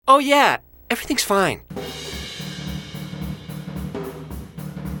Oh yeah, everything's fine.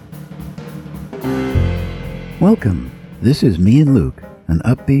 Welcome. This is me and Luke, an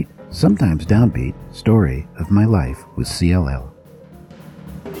upbeat, sometimes downbeat story of my life with CLL.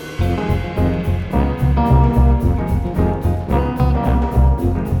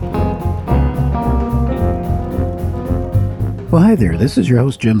 Well, hi there. This is your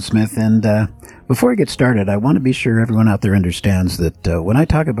host, Jim Smith, and before I get started, I want to be sure everyone out there understands that when I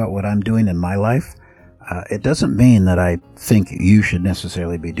talk about what I'm doing in my life, it doesn't mean that I think you should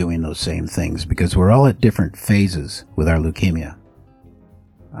necessarily be doing those same things, because we're all at different phases with our leukemia.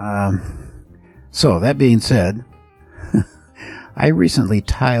 So, that being said, I recently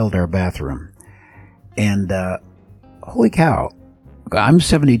tiled our bathroom, and holy cow, I'm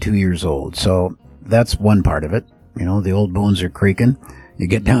 72 years old, so that's one part of it. You know, the old bones are creaking. You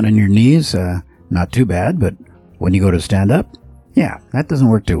get down on your knees, not too bad, but when you go to stand up, yeah, that doesn't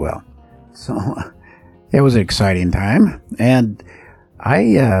work too well. So, it was an exciting time, and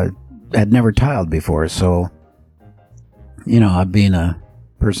I had never tiled before, so, you know, being a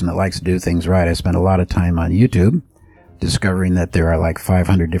person that likes to do things right, I spent a lot of time on YouTube discovering that there are like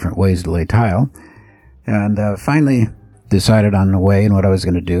 500 different ways to lay tile, and finally decided on the way and what I was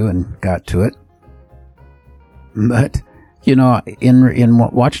going to do and got to it. But, you know, in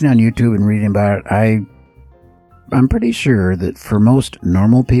watching on YouTube and reading about it, I'm pretty sure that for most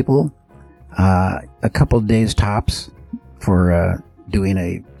normal people, a couple of days tops for doing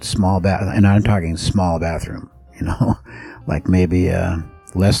a small bath, and I'm talking small bathroom, you know, like maybe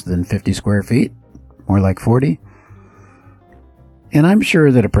less than 50 square feet, more like 40. And I'm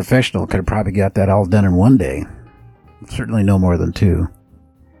sure that a professional could have probably got that all done in one day. Certainly no more than 2.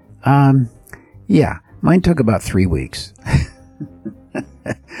 Yeah. Mine took about 3 weeks.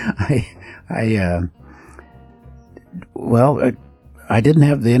 I didn't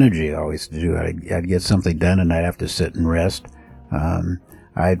have the energy always to do it. I'd get something done and I'd have to sit and rest.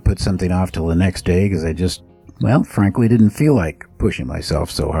 I'd put something off till the next day because I just, frankly, didn't feel like pushing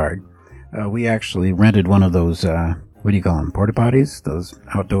myself so hard. We actually rented one of those, what do you call them, porta potties? Those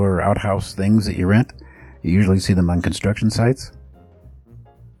outdoor outhouse things that you rent. You usually see them on construction sites.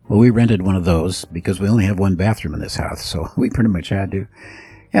 Well, we rented one of those because we only have one bathroom in this house, so we pretty much had to.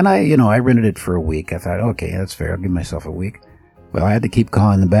 And I rented it for a week. I thought, okay, that's fair. I'll give myself a week. Well, I had to keep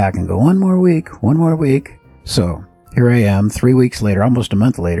calling them back and go, one more week. So here I am, 3 weeks later, almost a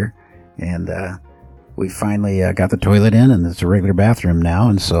month later, and we finally got the toilet in, and it's a regular bathroom now,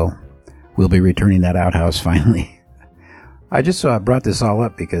 and so we'll be returning that outhouse finally. I just brought this all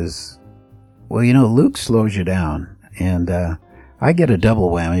up because, Luke slows you down, and I get a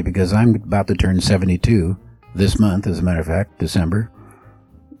double whammy because I'm about to turn 72 this month, as a matter of fact, December.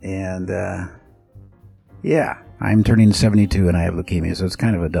 And, I'm turning 72 and I have leukemia, so it's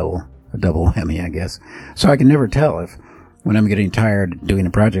kind of a double whammy, I guess. So I can never tell if, when I'm getting tired doing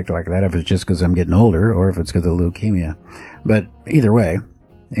a project like that, if it's just because I'm getting older or if it's because of leukemia. But either way,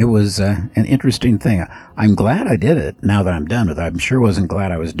 it was an interesting thing. I'm glad I did it now that I'm done with it. I'm sure wasn't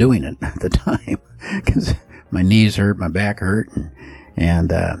glad I was doing it at the time because my knees hurt, my back hurt,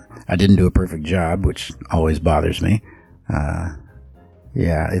 and I didn't do a perfect job, which always bothers me.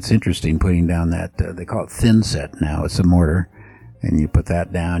 It's interesting putting down that, they call it thin set now. It's a mortar, and you put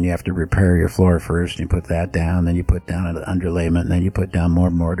that down. You have to repair your floor first, and you put that down, then you put down an underlayment, and then you put down more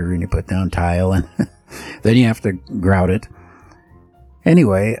mortar, and you put down tile, and then you have to grout it.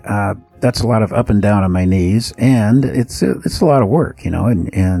 Anyway, that's a lot of up and down on my knees, and it's a lot of work,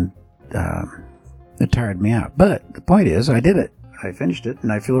 and it tired me out. But the point is, I did it. I finished it,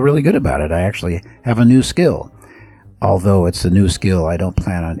 and I feel really good about it. I actually have a new skill. Although it's a new skill I don't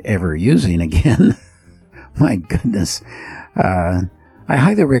plan on ever using again. My goodness. I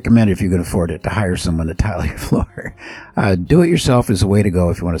highly recommend, if you can afford it, to hire someone to tile your floor. Do it yourself is the way to go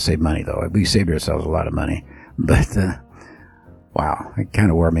if you want to save money, though. We saved ourselves a lot of money. But, wow, it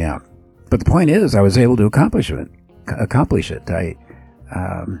kind of wore me out. But the point is, I was able to accomplish it.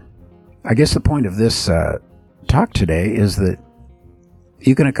 I guess the point of this talk today is that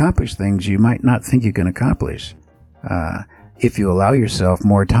you can accomplish things you might not think you can accomplish if you allow yourself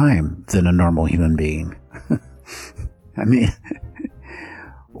more time than a normal human being. I mean,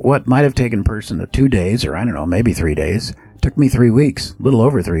 what might have taken a person 2 days, or I don't know, maybe 3 days, took me 3 weeks, a little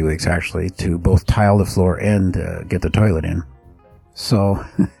over 3 weeks actually, to both tile the floor and get the toilet in. So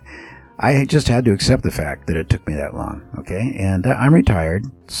I just had to accept the fact that it took me that long, okay? And I'm retired,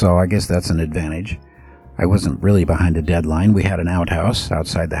 so I guess that's an advantage. I wasn't really behind a deadline. We had an outhouse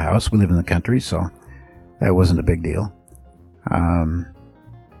outside the house. We live in the country, so that wasn't a big deal.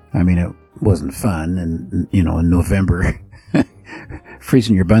 It wasn't fun, and, in November,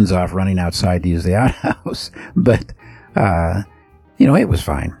 freezing your buns off running outside to use the outhouse. But, it was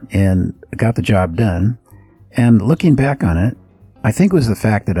fine and got the job done. And looking back on it, I think it was the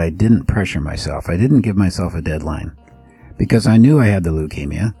fact that I didn't pressure myself. I didn't give myself a deadline because I knew I had the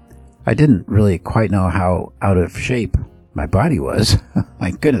leukemia. I didn't really quite know how out of shape my body was.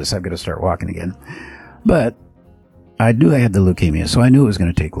 My goodness, I've got to start walking again. But I knew I had the leukemia, so I knew it was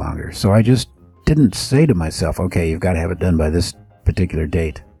going to take longer. So I just didn't say to myself, okay, you've got to have it done by this particular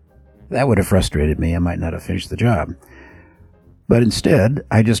date. That would have frustrated me. I might not have finished the job. But instead,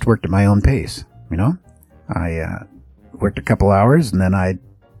 I just worked at my own pace, I worked a couple hours, and then I'd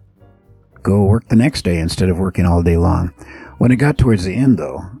go work the next day instead of working all day long. When it got towards the end,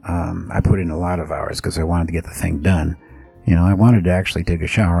 though, I put in a lot of hours because I wanted to get the thing done. I wanted to actually take a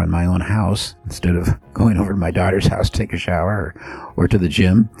shower in my own house instead of going over to my daughter's house to take a shower or to the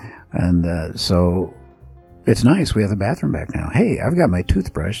gym. And so it's nice. We have the bathroom back now. Hey, I've got my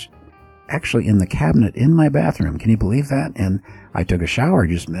toothbrush actually in the cabinet in my bathroom. Can you believe that? And I took a shower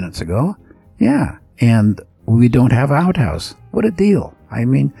just minutes ago. Yeah. And we don't have an outhouse. What a deal. I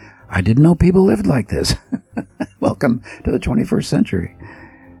mean, I didn't know people lived like this. Welcome to the 21st century.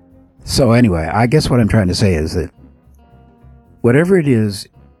 So anyway, I guess what I'm trying to say is that whatever it is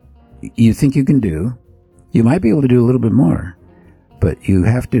you think you can do, you might be able to do a little bit more, but you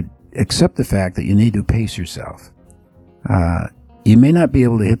have to accept the fact that you need to pace yourself. You may not be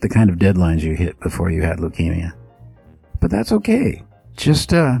able to hit the kind of deadlines you hit before you had leukemia, but that's okay. Just,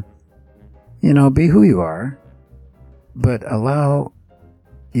 be who you are, but allow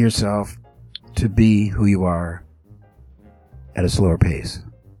yourself to be who you are at a slower pace.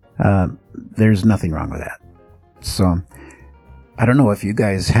 There's nothing wrong with that. So, I don't know if you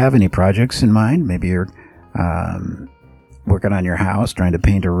guys have any projects in mind. Maybe you're working on your house, trying to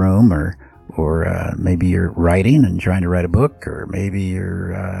paint a room, or maybe you're writing and trying to write a book, or maybe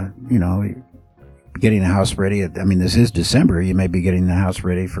you're, getting the house ready. This is December. You may be getting the house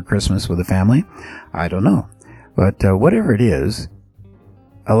ready for Christmas with the family. I don't know. But whatever it is,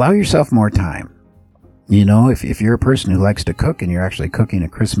 allow yourself more time. If you're a person who likes to cook and you're actually cooking a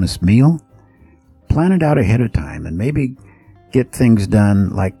Christmas meal, plan it out ahead of time and maybe get things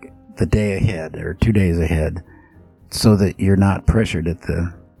done like the day ahead or 2 days ahead so that you're not pressured at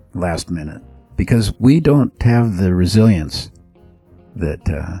the last minute. Because we don't have the resilience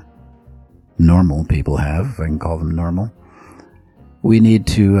that normal people have, if I can call them normal. We need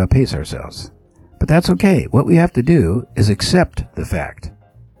to pace ourselves. But that's okay. What we have to do is accept the fact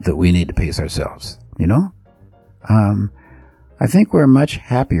that we need to pace ourselves. I think we're much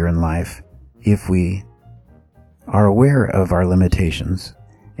happier in life if we are aware of our limitations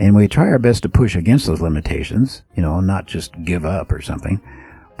and we try our best to push against those limitations, not just give up or something,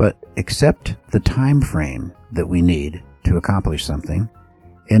 but accept the time frame that we need to accomplish something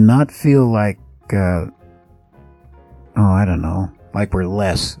and not feel like, like we're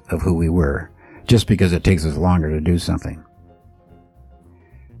less of who we were just because it takes us longer to do something.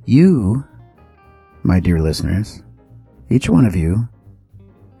 You, my dear listeners, each one of you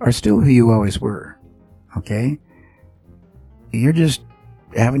are still who you always were, okay? You're just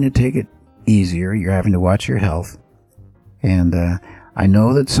having to take it easier. You're having to watch your health. And I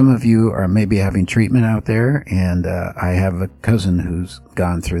know that some of you are maybe having treatment out there, and I have a cousin who's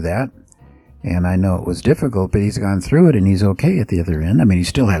gone through that. And I know it was difficult, but he's gone through it, and he's okay at the other end. He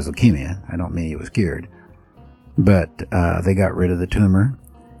still has leukemia. I don't mean he was cured. But they got rid of the tumor,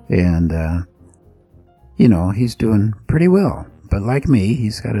 and he's doing pretty well. But like me,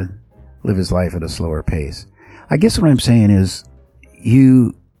 he's got to live his life at a slower pace. I guess what I'm saying is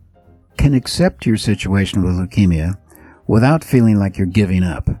you can accept your situation with leukemia without feeling like you're giving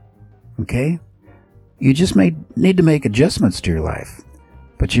up, okay? You just need to make adjustments to your life,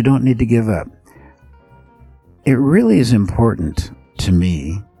 but you don't need to give up. It really is important to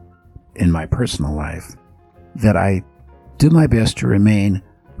me in my personal life that I do my best to remain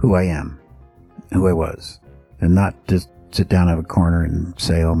who I am, who I was, and not just sit down in a corner and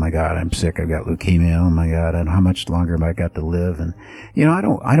say, oh my God, I'm sick, I've got leukemia, oh my God, and how much longer have I got to live? And, I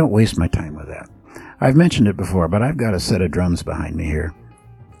don't waste my time with that. I've mentioned it before, but I've got a set of drums behind me here.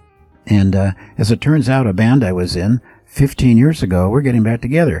 And as it turns out, a band I was in 15 years ago, we're getting back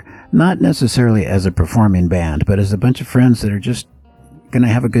together. Not necessarily as a performing band, but as a bunch of friends that are just going to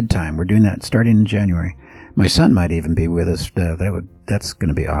have a good time. We're doing that starting in January. My son might even be with us. That's going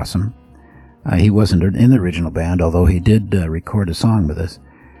to be awesome. He wasn't in the original band, although he did record a song with us.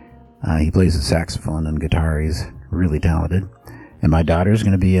 He plays the saxophone and guitar. He's really talented. And my daughter's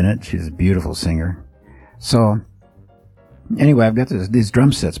going to be in it. She's a beautiful singer. So Anyway, I've got these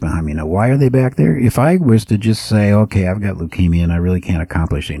drum sets behind me. Now, why are they back there? If I was to just say, okay, I've got leukemia and I really can't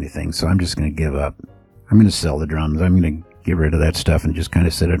accomplish anything, so I'm just going to give up. I'm going to sell the drums. I'm going to get rid of that stuff and just kind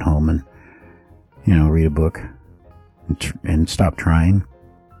of sit at home and, read a book and stop trying.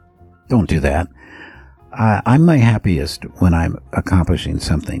 Don't do that. I'm my happiest when I'm accomplishing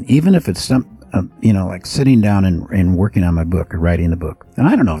something, even if it's like sitting down and working on my book or writing the book. And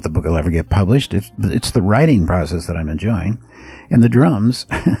I don't know if the book will ever get published. It's the writing process that I'm enjoying. And the drums,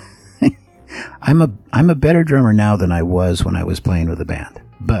 I'm a better drummer now than I was when I was playing with a band.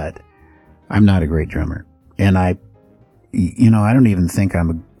 But I'm not a great drummer. And I don't even think I'm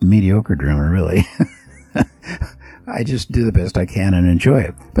a mediocre drummer, really. I just do the best I can and enjoy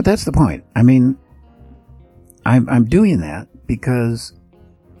it. But that's the point. I mean, I'm doing that because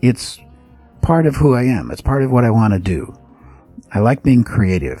it's part of who I am. It's part of what I want to do. I like being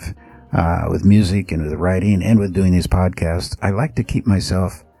creative with music and with writing and with doing these podcasts. I like to keep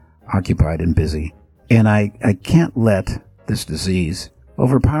myself occupied and busy. And I can't let this disease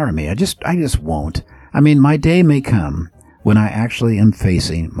overpower me. I just won't. I mean, my day may come when I actually am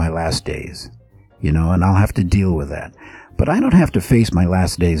facing my last days, and I'll have to deal with that. But I don't have to face my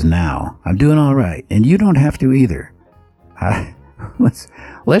last days now. I'm doing all right. And you don't have to either.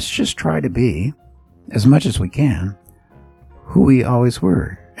 Let's just try to be, as much as we can, who we always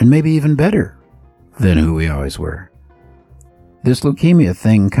were. And maybe even better than who we always were. This leukemia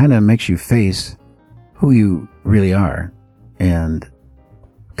thing kind of makes you face who you really are and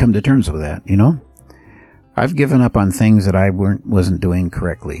come to terms with that, I've given up on things that I wasn't doing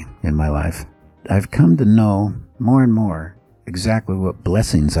correctly in my life. I've come to know more and more exactly what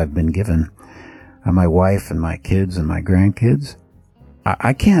blessings I've been given. My wife and my kids and my grandkids.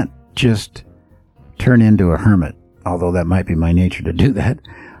 I can't just turn into a hermit, although that might be my nature to do that.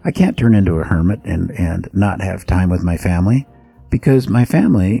 I can't turn into a hermit and not have time with my family, because my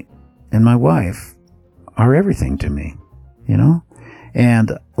family and my wife are everything to me,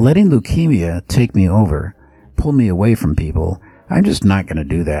 And letting leukemia take me over, pull me away from people, I'm just not going to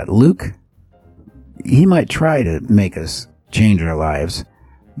do that. Leuk, he might try to make us change our lives,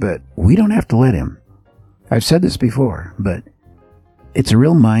 but we don't have to let him. I've said this before, but it's a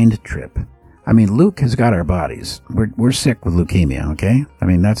real mind trip. I mean, Leuk has got our bodies. We're sick with leukemia, okay? I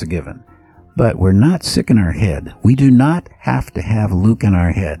mean, that's a given. But we're not sick in our head. We do not have to have Leuk in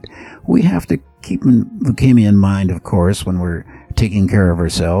our head. We have to keep leukemia in mind, of course, when we're taking care of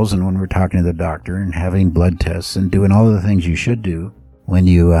ourselves and when we're talking to the doctor and having blood tests and doing all of the things you should do when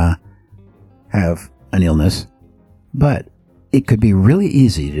you have an illness. But it could be really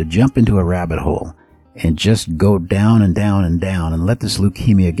easy to jump into a rabbit hole and just go down and down and down and let this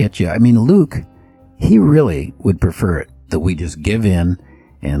leukemia get you. I mean, Leuk, he really would prefer it that we just give in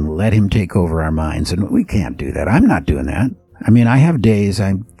and let him take over our minds. And we can't do that. I'm not doing that. I mean, I have days,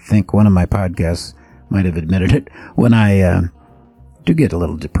 I think one of my podcasts might have admitted it, when I do get a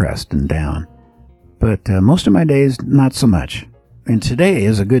little depressed and down. But most of my days, not so much. And today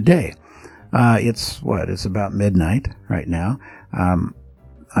is a good day. It's about midnight right now.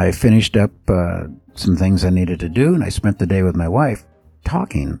 I finished up some things I needed to do, and I spent the day with my wife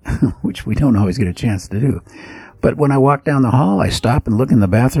talking, which we don't always get a chance to do. But when I walked down the hall, I stopped and looked in the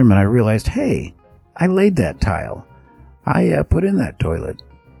bathroom, and I realized, hey, I laid that tile. I put in that toilet.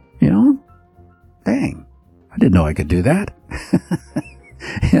 Dang, I didn't know I could do that.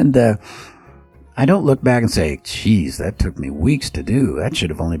 And I don't look back and say, geez, that took me weeks to do. That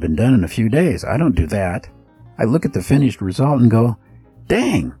should have only been done in a few days. I don't do that. I look at the finished result and go,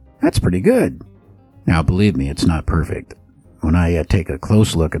 dang, that's pretty good. Now, believe me, it's not perfect. When I take a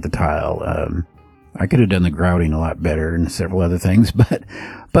close look at the tile, I could have done the grouting a lot better and several other things,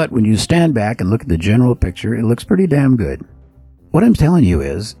 but when you stand back and look at the general picture, it looks pretty damn good. What I'm telling you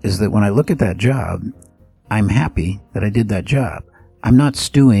is that when I look at that job, I'm happy that I did that job. I'm not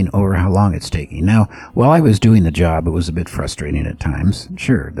stewing over how long it's taking. Now, while I was doing the job, it was a bit frustrating at times.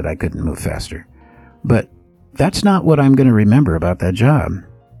 Sure, that I couldn't move faster. But that's not what I'm going to remember about that job.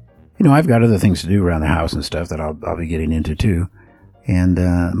 I've got other things to do around the house and stuff that I'll be getting into too. And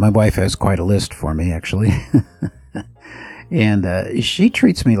my wife has quite a list for me, actually. And she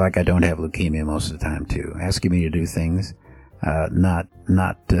treats me like I don't have leukemia most of the time too, asking me to do things, not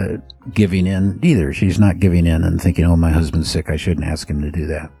giving in either. She's not giving in and thinking, oh, my husband's sick, I shouldn't ask him to do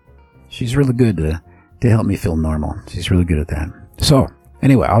that. She's really good to help me feel normal. She's really good at that. So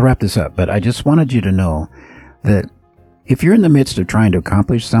anyway, I'll wrap this up, but I just wanted you to know that if you're in the midst of trying to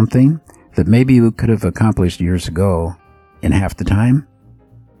accomplish something that maybe you could have accomplished years ago in half the time,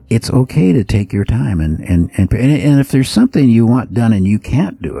 it's okay to take your time. And if there's something you want done and you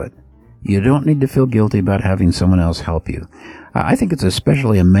can't do it, You don't need to feel guilty about having someone else help you. I think it's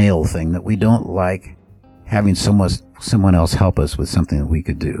especially a male thing that we don't like having someone else help us with something that we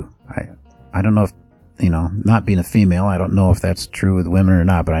could do. I don't know if, not being a female, I don't know if that's true with women or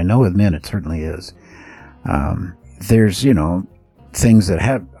not, but I know with men it certainly is. There's, things that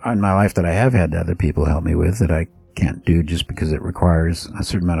have in my life that I have had other people help me with that I can't do just because it requires a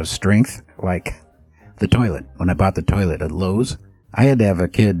certain amount of strength, like the toilet. When I bought the toilet at Lowe's, I had to have a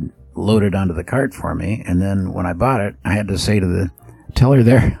kid load it onto the cart for me, and then when I bought it, I had to say to the teller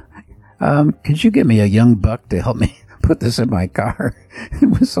there, could you get me a young buck to help me put this in my car?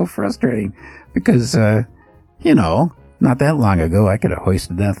 It was so frustrating because, not that long ago, I could have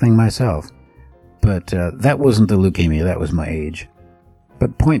hoisted that thing myself. But that wasn't the leukemia, that was my age.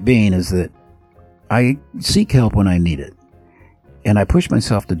 But point being is that I seek help when I need it. And I push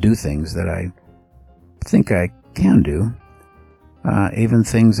myself to do things that I think I can do, even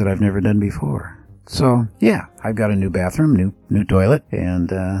things that I've never done before. So, yeah, I've got a new bathroom, new toilet,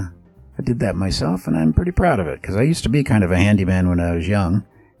 and I did that myself, and I'm pretty proud of it, because I used to be kind of a handyman when I was young,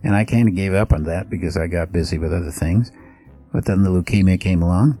 and I kind of gave up on that because I got busy with other things. But then the leukemia came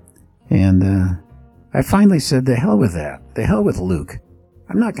along, and I finally said, the hell with that. The hell with Luke.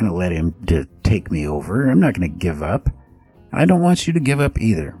 I'm not going to let him take me over. I'm not going to give up. I don't want you to give up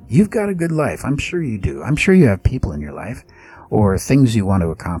either. You've got a good life. I'm sure you do. I'm sure you have people in your life or things you want to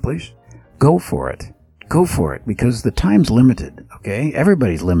accomplish. Go for it. Go for it, because the time's limited, okay?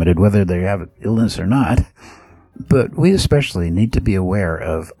 Everybody's limited, whether they have illness or not. But we especially need to be aware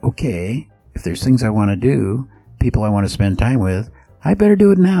of, okay, if there's things I want to do, people I want to spend time with, I better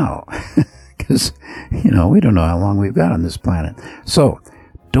do it now. Because, we don't know how long we've got on this planet. So,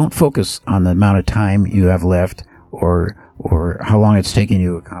 don't focus on the amount of time you have left or how long it's taking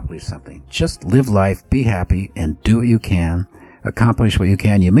you to accomplish something. Just live life, be happy, and do what you can. Accomplish what you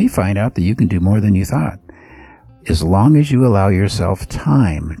can. You may find out that you can do more than you thought, as long as you allow yourself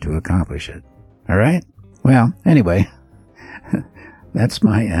time to accomplish it. All right? Well, anyway, that's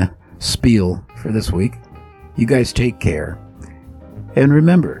my spiel for this week. You guys take care. And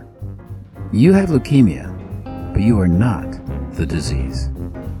remember, you have leukemia, but you are not the disease.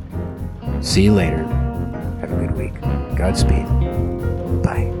 See you later. Have a good week. Godspeed.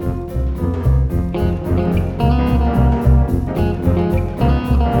 Bye.